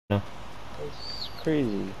No. It's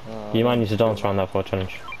crazy. You might need to dance around that for a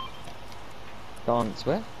challenge. Dance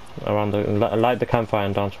where? Around the light the campfire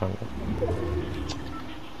and dance around it.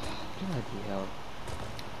 Bloody hell.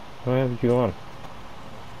 Wherever you want.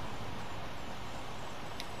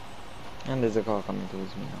 And there's a car coming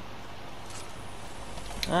towards me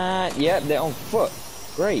now. Yeah, they're on foot.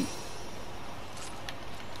 Great.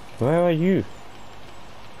 Where are you?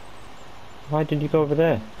 Why did you go over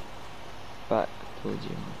there? Back towards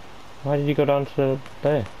you. Why did you go down to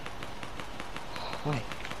there? Why?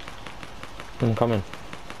 I'm coming.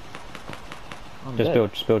 I'm Just dead.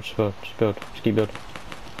 build, just build, just build, just build. Just keep building.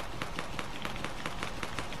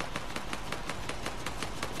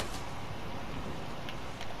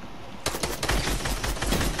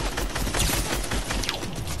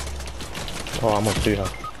 Oh, I'm on 2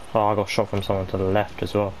 health. Oh, I got shot from someone to the left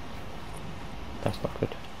as well. That's not good.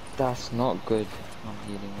 That's not good. I'm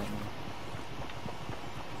healing right now.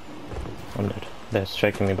 I'm dead. They're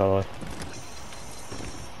shaking me by the way.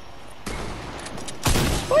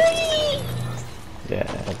 Yeah,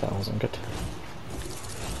 that wasn't good.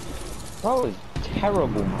 That was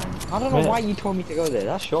terrible, man. I don't know Where? why you told me to go there.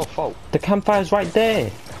 That's your fault. The campfire's right there.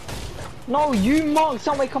 No, you marked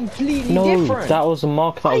somewhere completely No, different. that was a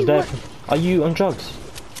mark that was there. Are you on drugs?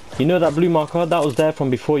 You know that blue marker? That was there from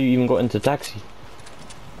before you even got into taxi.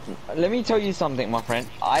 Let me tell you something, my friend.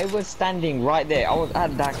 I was standing right there. I was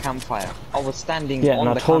at that campfire. I was standing Yeah, on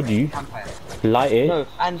and the I told you, campfire. light it. No,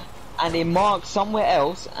 and it marked somewhere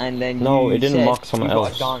else, and then No, you it didn't said mark somewhere you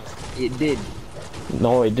else. got a dance. It did.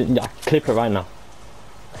 No, it didn't. Yeah, clip it right now.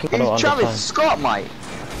 I don't It's Travis understand. Scott, mate.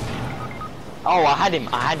 Oh, I had him.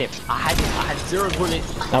 I had 0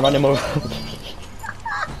 bullets. I ran him over.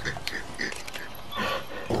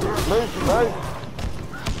 Move.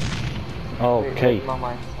 Okay.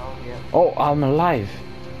 Oh, yeah. Oh, I'm alive.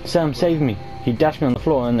 Sam saved me. He dashed me on the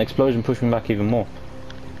floor and the explosion pushed me back even more.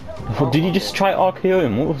 Did you just try RKO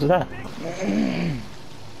him? What was that?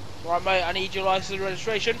 Right, mate, I need your license and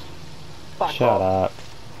registration. Shut up.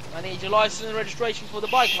 I need your license and registration for the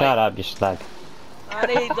bike, Shut mate. up, you slag. I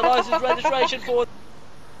need the license and registration for...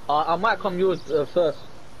 I might come yours first.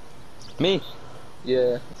 Me?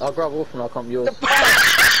 Yeah, I'll grab off and I'll come yours.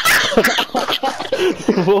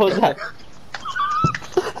 What was that?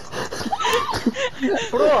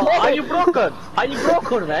 Bro, are you broken? Are you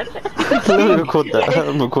broken, man? Let me record that.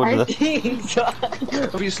 I'm recording I that. think so.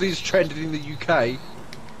 Obviously it's trended in the UK.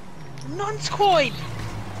 Nonce coin!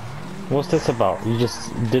 What's this about? You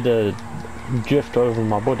just did a drift over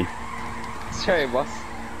my body. Sorry, boss.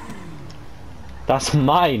 That's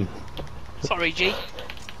mine. Sorry, G.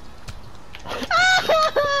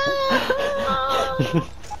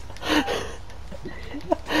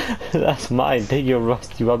 That's mine. Take your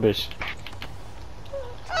rusty rubbish.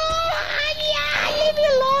 Leave me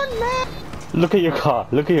alone, man. Look at your car.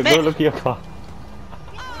 Look at your go. Look at your car.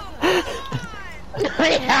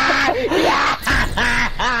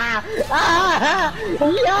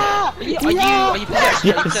 Are you possessed?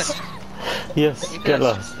 Yes. Yes. Get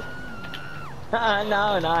lost.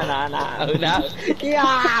 No.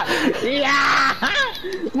 Yeah.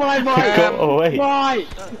 My boy. Go away. Mine.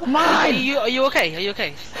 Are you okay? Are you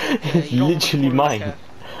okay? It's literally mine.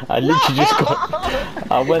 I literally just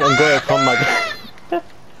got. I went and got it from my.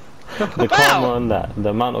 The karma on that. The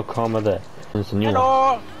amount of karma there. It's a new one.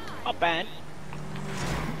 Hello! Not bad.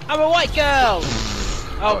 I'm a white girl!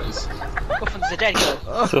 Oh, Guffin's a dead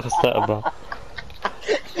girl. So what's that about?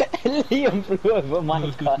 Liam flew over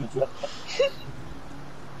my car.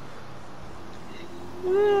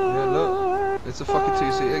 Yeah, look. It's a fucking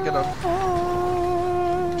 2-seater, get on.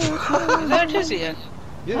 Is there a two-seater?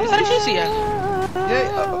 Yeah, Is there a two-seater?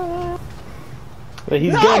 yeah. Wait,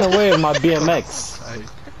 he's getting away with my BMX. Hey,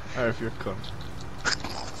 Arif, you're a cunt.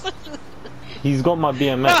 He's got my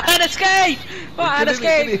BMX. I had escape! I had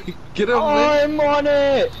escape! Get on, I'm on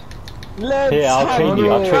it. Let's Here, I'll trade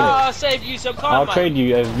you. I'll Oh, trade I'll save you some you. time, I'll mate. trade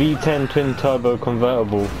you a V10 twin turbo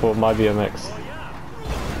convertible for my BMX.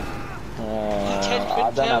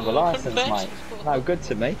 I don't have a license, mate. No good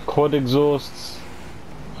to me. Quad exhausts,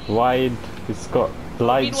 wide. It's got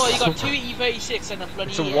lights. Meanwhile, you got 2 E36 and a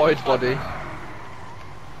bloody... It's a wide body.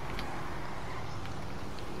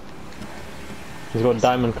 He's got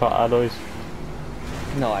diamond cut alloys.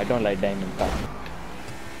 No, I don't like diamond cut.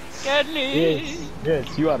 Get me!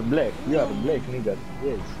 Yes, you are black. You are black, nigga.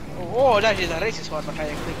 Yes. Oh, that is a racist one, but I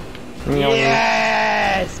agree.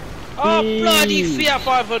 Yes! Oh, bloody Fiat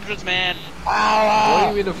 500s, man! Why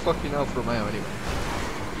are you in a fucking Alfa Romeo anyway?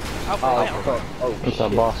 Alfa Romeo. Oh, It's a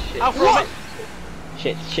boss. Alfa Romeo.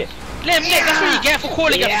 shit. Liam, that's what you get for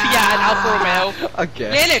calling a Fiat an Alfa Romeo. I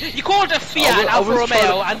guess. Yeah, Liam, you called a Fiat an Alfa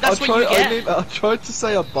Romeo, and that's what you get. I tried to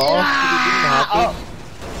say a bar, but it didn't happen.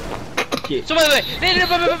 So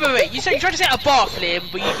wait. You said you tried to say a bath, Liam,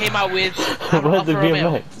 but you came out with an Where's the Alfa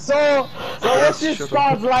Romeo. BMX? So what's this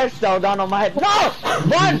car's lifestyle down on my head? No!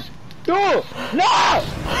 1, 2, no!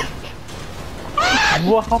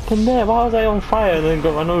 What happened there? Why was I on fire and then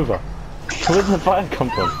got run over? Where did the fire come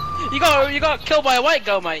from? You got killed by a white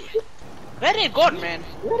girl, mate. Where did it go, man?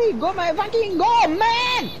 Where did it go, man? Fucking go,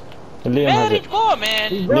 man! Liam Where has did it. it go, man?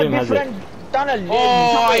 He's got Liam has different tunnel.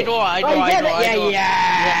 Oh, I know.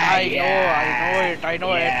 I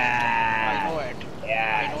know it.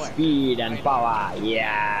 Speed and power,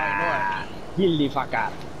 yeah. Kill the fucker.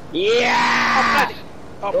 Yeah!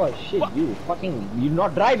 Oh shit, you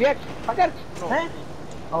not drive yet, fucker? No. Huh?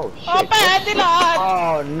 Oh shit. Oh, bad Lord!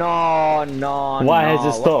 Oh no. Why has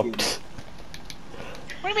it stopped?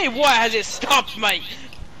 What do you mean, why has it stopped, mate?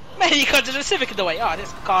 Mate, you got to the Civic in the way. Oh,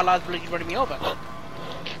 this car last bloody running me over.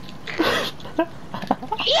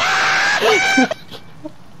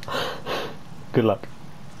 Good luck.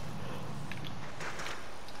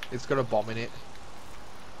 It's got a bomb in it.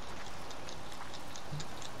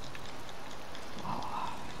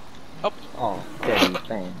 Oh, okay,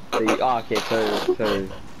 fine. So okay, so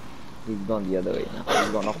he's gone the other way now. He's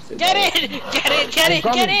gone opposite. Get in! Get in! Get in!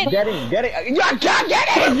 Get in! Get in! You can't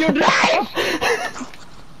get in if you drive!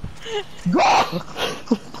 Go!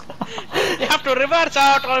 You have to reverse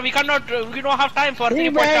out, or we don't have time for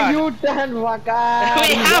 3-point Where turn. you turn, fucker?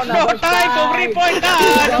 We have no time for 3-point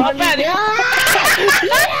turn! Oh, man.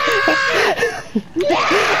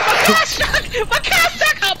 My car's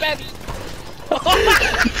stuck up, man!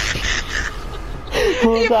 You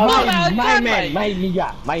pulled out My gun, man, mate. my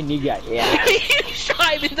nigga, yeah. You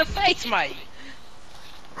shot him in the face, mate!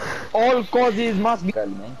 All causes must be.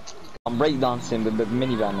 Man. I'm breakdancing with the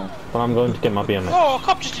minivan now. Well, I'm going to get my BMX. Oh, a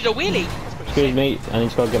cop just did a wheelie! Excuse me, I need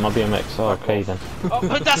to go get my BMX. Oh, okay then. Oh,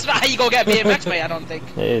 but that's not how you go get BMX, mate, I don't think.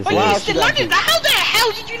 It is. But Yeah. you still landed that? How the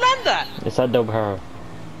hell did you land that? It's at Double Harrow.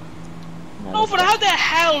 No, but how the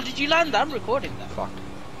hell did you land that? I'm recording that. Fuck.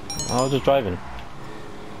 I was just driving.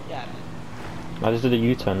 Yeah. I just did a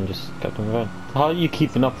U-turn and just kept on going. How are you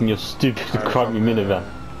keeping up in your stupid crummy minivan?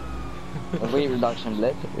 The weight reduction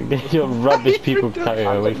blade. Your rubbish people carry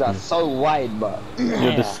I away took from that me. so wide, but.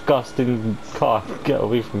 Your disgusting car. Get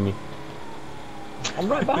away from me. I'm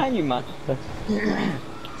right behind you, man.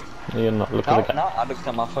 You're not. Look No, at the gap. I looked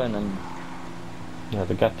at my phone and. Yeah,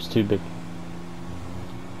 the gap is too big.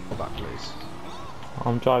 Go back, please.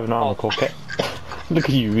 I'm driving around the coquette. Look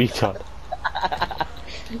at you, retard.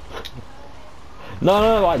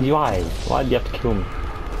 No, why do you have to kill me?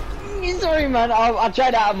 Sorry, man. I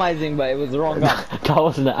tried atomizing, but it was the wrong gun. That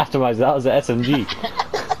wasn't an atomizer, that was an SMG.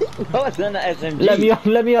 That wasn't an SMG.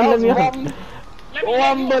 Let me on.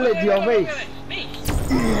 One bullet to your face. Me?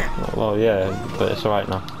 Well, yeah, but it's alright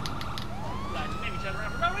now. Maybe turn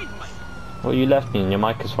around for no reason, mate. Well, you left me and your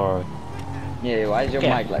mic is far away. Yeah, why is your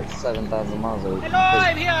Yeah. mic like 7,000 miles away? Hello,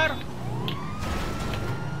 I'm here!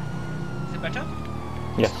 Is it better?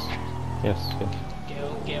 Yes. Okay.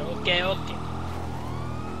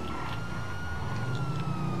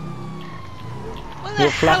 What the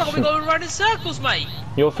You're hell are we flashing. going around in circles, mate?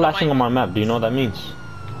 You're flashing on my map, do you know what that means?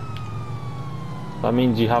 That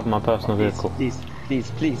means you have my personal vehicle. Please.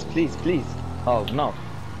 Oh, no.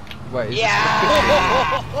 Wait, is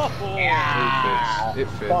Yeah! It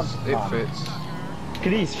fits. It fits.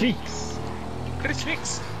 Chris, fix. Chris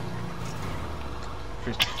Fix.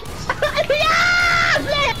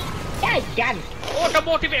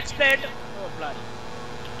 Automotive explained. Oh, blood.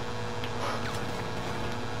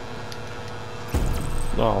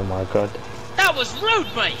 Oh my god. That was rude,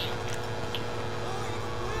 mate!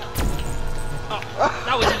 Oh,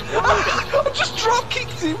 that was rude. I just drop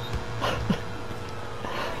kicked him.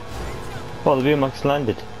 Well, the BMX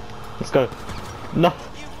landed. Let's go. No.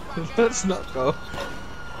 Let's not go.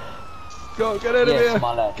 Go, get out of Yes, here.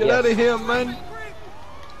 my lad, Get yes. out of here, man.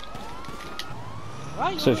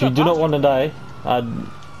 Right, So if you do not want to die, I'd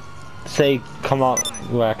say come out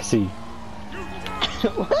where I can see.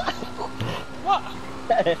 What?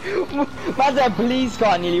 Man's a police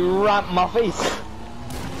car nearly rammed my face.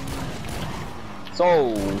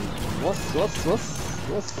 So,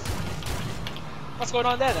 What's going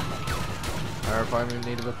on there then? Verify me in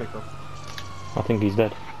need of a pickup. I think he's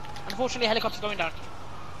dead. Unfortunately, helicopter's going down.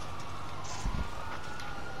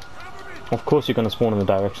 Of course you're going to spawn in the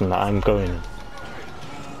direction that I'm going in.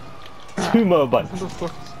 2 motorbikes. What the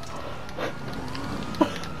fuck?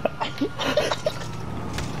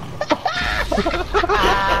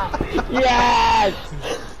 Yes!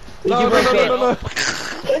 No, no, no, no, no.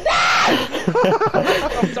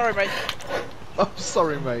 I'm sorry, mate. I'm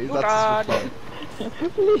sorry, mate. Hold That's on. fine.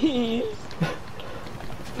 Please.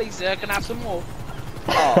 Please, sir, can I have some more?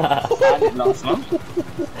 Oh, I did last one.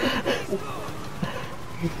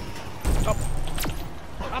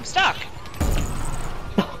 I'm stuck.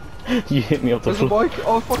 You hit me off the There's a floor. bike.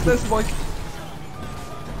 Oh, fuck, there's a bike.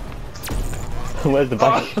 Where's the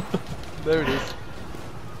bike? There it is.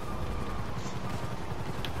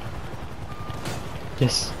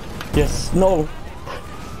 Yes. Yes. No.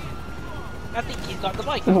 I think he's got the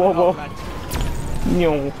bike. Whoa, whoa. Oh, man.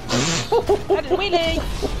 No. That is wheelie.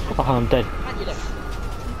 Oh, I'm dead. And you left.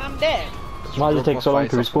 I'm dead. Why does it take so long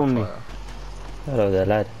to Broke my face respawn me? off the fire. Hello there,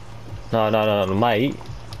 lad. No, no, no, no, mate.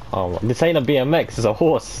 Oh, this ain't a BMX, it's a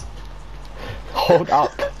horse. Hold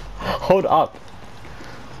up. Hold up.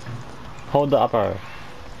 Hold the up arrow.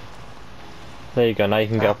 There you go, now you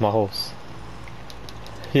can get off my horse.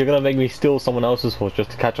 You're gonna make me steal someone else's horse just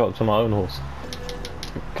to catch up to my own horse.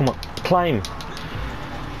 Come on, climb.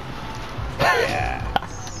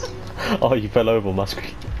 Oh, you fell over,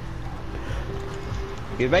 Muskie.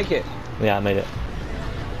 You make it. Yeah, I made it.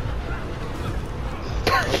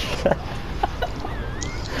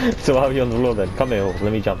 So how are you on the floor then? Come here, horse,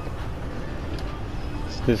 let me jump.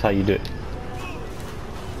 This is how you do it.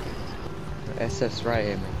 SS right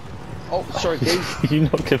here, man. Oh, sorry, dude. You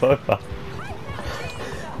knocked him over.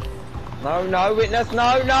 No, no, witness,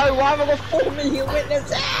 no, no. Why have I got 4 million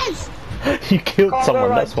witnesses? You killed Can't someone,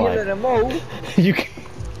 go that's around why. killing them all. You.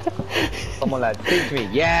 Come on, lad, teach me.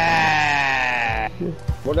 Yeah.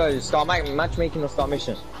 What do I do? Start matchmaking or start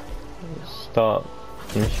mission? Start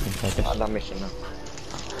mission, I guess. Start that mission now.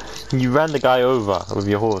 You ran the guy over with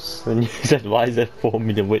your horse, and you said, "Why is there 4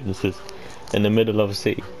 million witnesses in the middle of a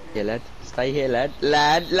city?" Yeah, lad. Stay here, lad.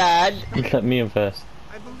 Lad. You let me in first.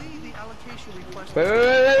 I believe the allocation request.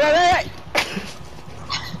 Wait.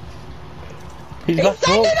 He's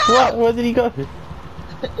back. What? Where did he go? He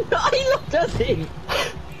looked at him.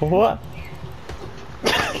 What?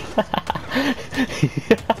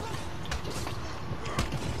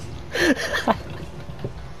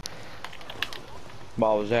 But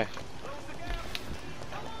I was there.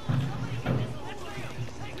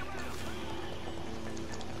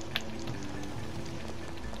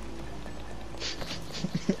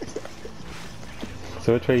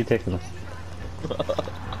 So which way are you taking us?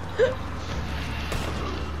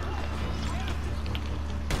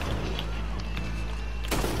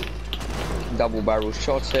 Double barrel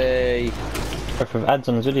shotty. From ads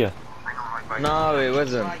on this video. No, it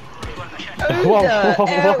wasn't. Whoa, Who the whoa,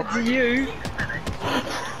 hell whoa. do you?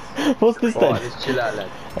 What's this then? Alright, just chill out, lad.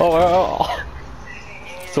 Oh.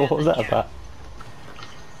 So what was that about?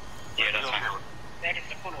 That is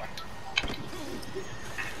the full one.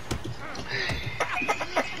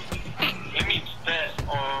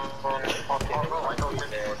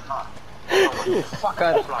 Fuck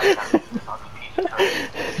out.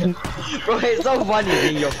 Bro, it's so funny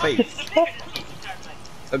in your face.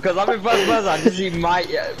 Because I'm in first person, I just see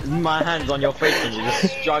my hands on your face and you're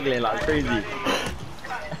just struggling like crazy.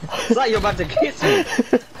 It's like you're about to kiss me.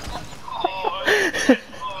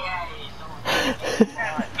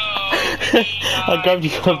 I grabbed you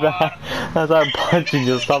from behind as I punched in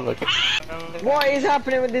your stomach. What is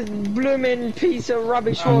happening with this blooming piece of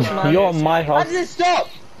rubbish horse, man? You're on my How house. did it stop?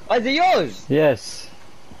 Oh, is it yours? Yes.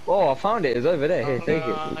 Oh, I found it. It's over there. Here, take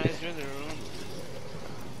it.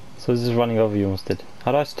 So this is running over you instead.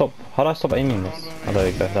 How do I stop aiming this? Oh, there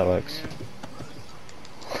you go, that works.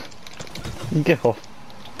 Get off.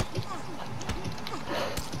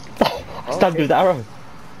 Oh, stabbed you with the arrow.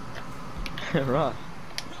 Right.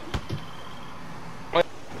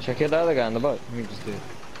 Check out the other guy on the boat. Let me just do it.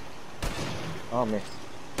 Oh, miss.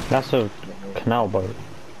 That's a canal boat.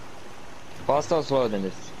 Faster or slower than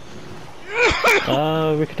this?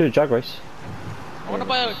 We could do a drag race. I wanna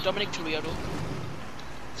buy a Dominic Toretto.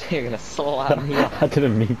 You're gonna slap me up I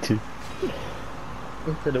didn't mean to.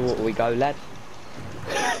 into the water we go, lad.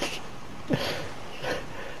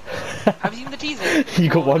 Have you seen the teaser? You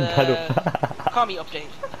got for one the pedal. Kami update.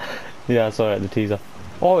 Yeah, I saw it at the teaser.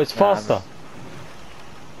 Oh, it's faster.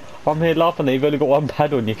 I'm here laughing that you've only got one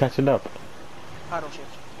paddle and you're catching up. Paddle shift.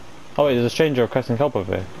 Oh wait, there's a stranger requesting help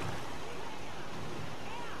over here.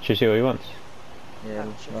 Should we see what he wants? Yeah,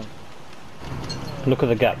 Paddle shift. Look at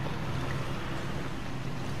the gap.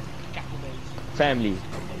 family.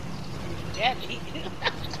 Yeah,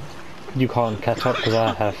 You can't catch up because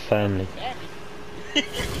I have family.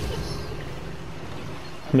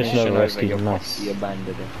 Mission over rescue, nice. You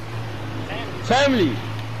abandoned it. Family!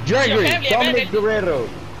 Gregory! family Dominic abandoned. Guerrero!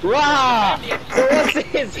 Rah! So what's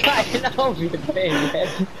this fucking over your thing,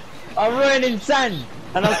 man? I'm running in sand,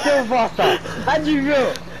 and I'm still faster. How'd you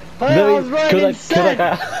feel? I was running in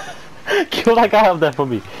sand. Kill that guy up there for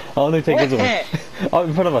me. I'll only take his one. Where? Oh,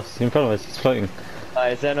 in front of us, he's floating.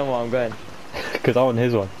 Alright, say no more, I'm going. Because I want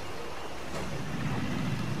his one.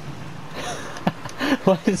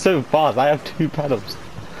 Why is it so fast? I have 2 paddles.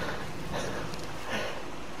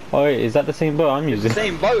 Oh wait, is that the same boat I'm It's using? the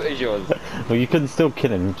same boat as yours. Well, you can still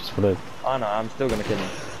kill him just for the... Oh no, I'm still gonna kill him.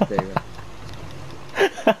 There you go.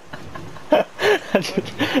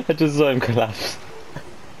 I just saw him collapse.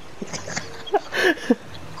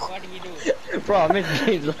 What do you do? Bro, I missed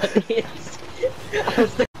games like this. I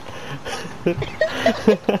was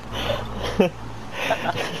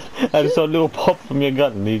I just saw a little pop from your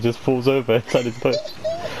gun and he just falls over inside his boat.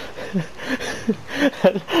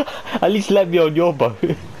 At least let me on your boat.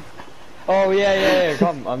 Oh yeah,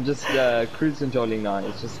 come. I'm just cruise controlling now.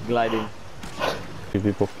 It's just gliding.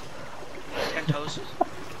 People. 10 toes.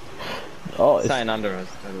 Oh, it's... Something under us,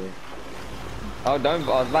 by the way. Oh, don't.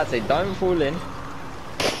 I was about to say, don't fall in.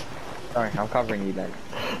 Sorry, I'm covering you, like.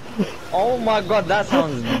 Oh my god, that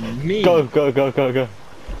sounds mean. Go, go, go, go, go.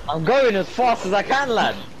 I'm going as fast as I can,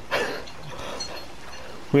 lad.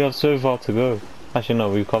 We have so far to go. Actually, no,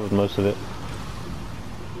 we've covered most of it.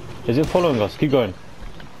 Is it following us? Keep going.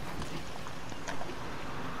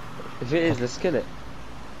 If it is, let's kill it.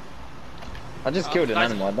 I just killed an guys,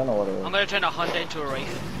 animal. I don't know what it was. I'm gonna turn a Honda into a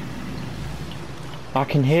Wraith. I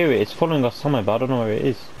can hear it. It's following us somewhere, but I don't know where it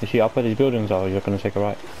is. You see, up where these buildings are, you're gonna take a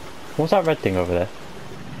right. What's that red thing over there?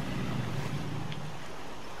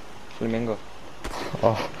 Flamingo.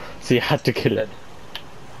 Oh, so you had to kill it.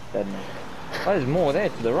 Dead man. Oh, there's more there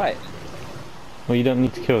to the right. Well, you don't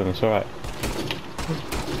need to kill them. It's alright.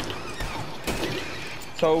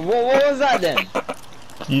 So what was that then?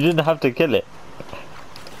 You didn't have to kill it.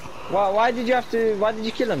 Why did you have to? Why did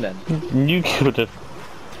you kill him then? You killed it.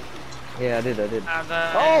 Yeah, I did. And,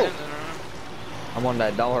 Oh! I'm on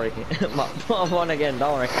that. Don't worry. I'm on again.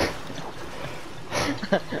 Don't worry.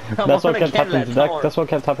 That's what kept happening to that's what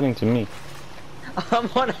kept happening to me. I'm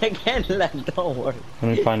on again, lad. Don't worry.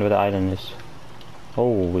 Let me find where the island is.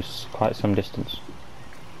 Oh, it's quite some distance.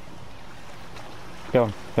 Go on.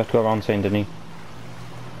 We have to go around Saint Denis.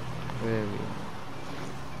 Where are we?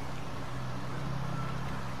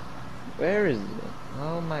 Where is it?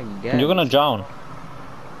 Oh my god. You're gonna drown.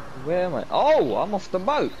 Where am I? Oh, I'm off the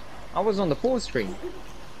boat. I was on the pause screen.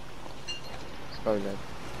 Let's go, lad.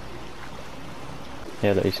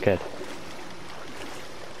 Yeah, look, he's scared.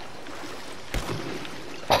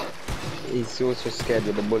 He's also scared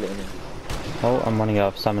with the bullet in him. Oh, I'm running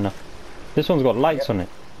out of stamina. This one's got lights on it.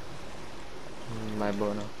 My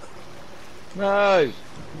bono. No!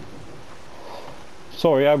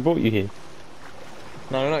 Sorry, I brought you here.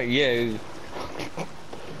 No, not you.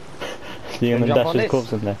 You're gonna Jump dash on his this?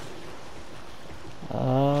 corpse in there.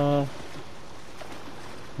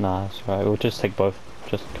 Nah, it's alright. We'll just take both,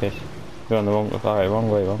 just in case. We're on the wrong. Alright, wrong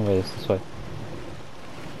way. It's this way.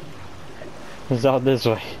 It's out this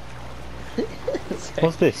way.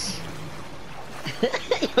 What's this?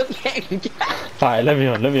 You're getting Alright, let me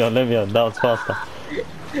on. That was faster.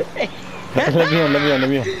 let me on. No!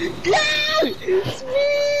 It's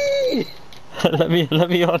me! let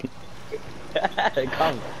me on.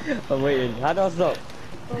 Come, I'm waiting. How do I stop?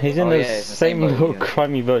 He's in Oh, the yeah, it's the same same boat, little yeah.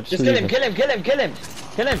 crimey boat. Just kill him, kill him, kill him, kill him!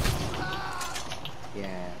 Kill him!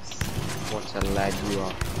 Yes. What a lad you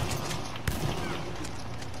are.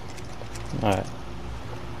 Alright.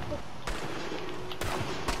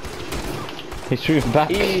 He's shooting back.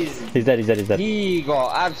 He's dead. He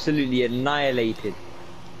got absolutely annihilated.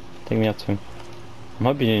 Take me up to him. I'm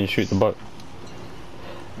hoping you didn't shoot the boat.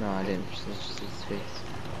 No, I didn't. It's just his face.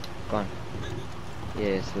 Gone.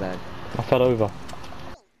 Yes, lad. I fell over.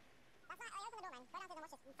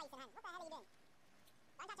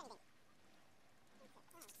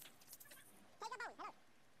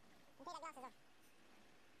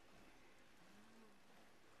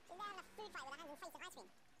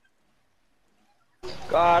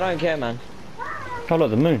 God, I don't care, man. Oh look,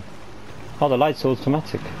 the moon. Oh, the light's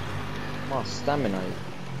automatic. My stamina is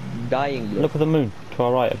dying, bro. Look at the moon, to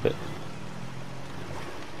our right a bit.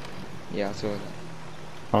 Yeah, I saw that.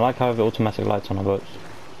 I like how we have automatic lights on our boats.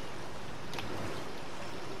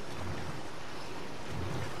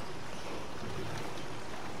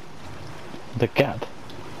 The gap.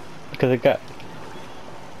 Look at the gap.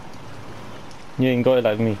 You ain't got it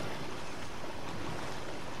like me.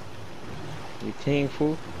 You think,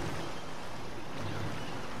 fool?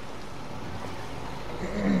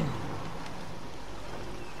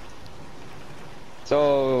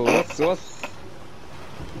 So what's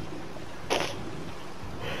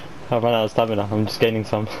I ran out of stamina. I'm just gaining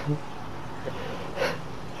some.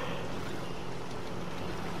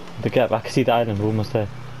 The gap. I can see the island. We're almost there.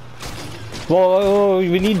 Whoa, whoa, whoa!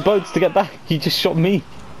 We need boats to get back. He just shot me.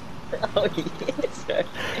 Oh yes.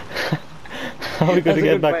 How are we gonna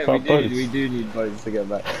get back to our boats? We do need boats to get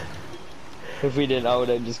back. If we didn't, I would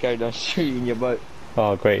have just carried on shooting your boat.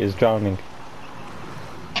 Oh great, it's drowning.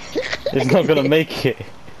 It's not gonna make it.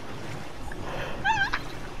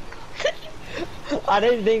 I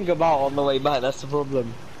didn't think about on the way back, that's the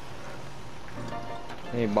problem.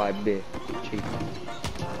 Let me buy beer. Cheap.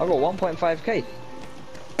 I got 1.5k.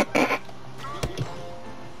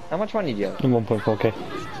 How much money do you have? 1.4k.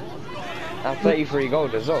 I have 33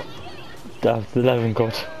 gold as well. I have 11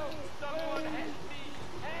 gold.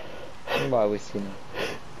 Let me buy whiskey now.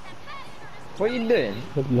 What are you doing?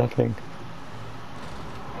 Nothing.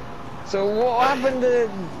 So what happened to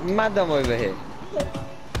Madam over here?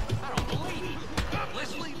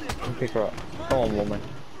 Pick her up. Come on, woman.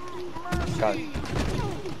 Go.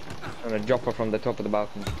 I'm gonna drop her from the top of the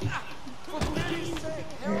balcony.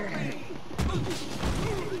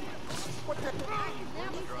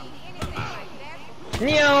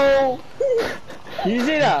 No! You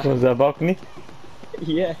see that? Was that balcony?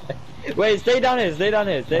 Yeah. Wait, stay down here, stay down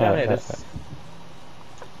here, stay down here. That's...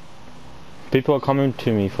 People are coming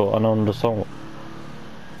to me for unknown assault.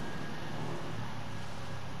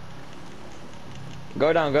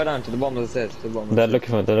 Go down to the bottom of the stairs, to the bottom of the They're stairs. looking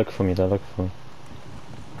for me, they're looking for me.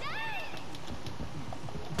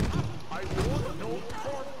 I want no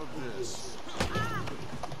part of this.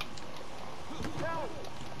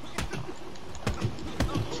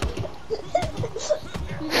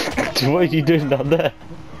 What are you doing down there?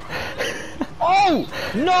 Oh!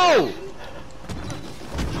 No!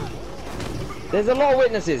 There's a lot of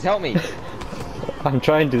witnesses, help me. I'm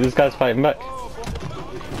trying to, this guy's fighting back.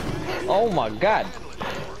 Oh my god.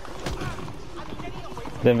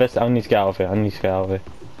 The investor, I need to get out of here, I need to get out of here.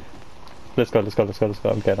 Let's go, I'm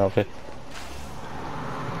getting out of here.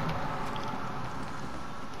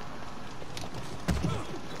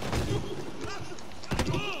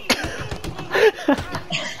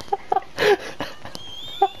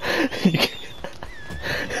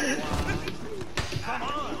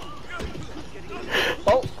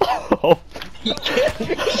 Oh! Oh, You killed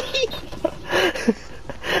me!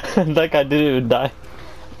 that guy didn't even die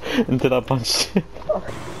until I punched him.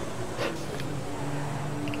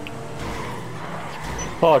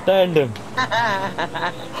 Oh, tandem!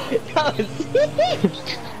 That was sick!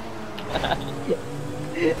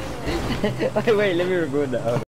 Wait, let me record that.